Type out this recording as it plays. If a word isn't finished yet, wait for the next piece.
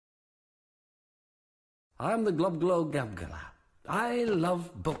I'm the globglogabgalab. I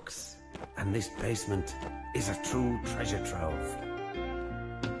love books, and this basement is a true treasure trove.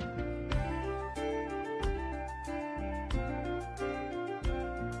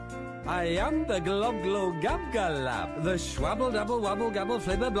 I am the globglogabgalab, the schwabble double wabble gabble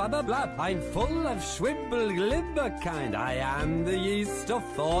flibber blabber blab. I'm full of schwibble glibber kind. I am the yeast of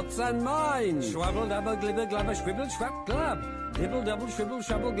thoughts and minds. Schwabble double glibber glabber schwibble schwab glab. Dibble double shwibble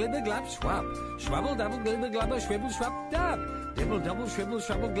shwabble glibber glab schwab. Schwabble double glibber glabber schwibble schwab dab. Dibble double shwibble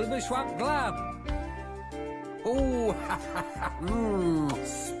shwabble glibber schwab glab. Oh, ha ha ha,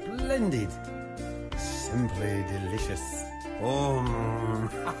 splendid. Simply delicious.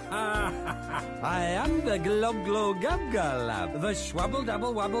 I am the globglogabgalab, the schwabble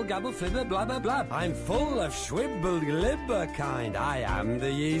dabble wabble gabble flibber blabber blab. I'm full of schwibble glibber kind. I am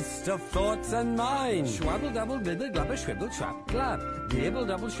the yeast of thoughts and minds. Schwabble double glibber glabber schwibble schwab glab. Dibble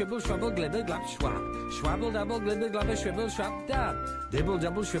double shwibble schwabble glibber glab schwab. Schwabble double glibber glabber schwibble schwab dab. Dibble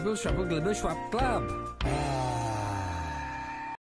double shwibble schwabble glibber schwab glab.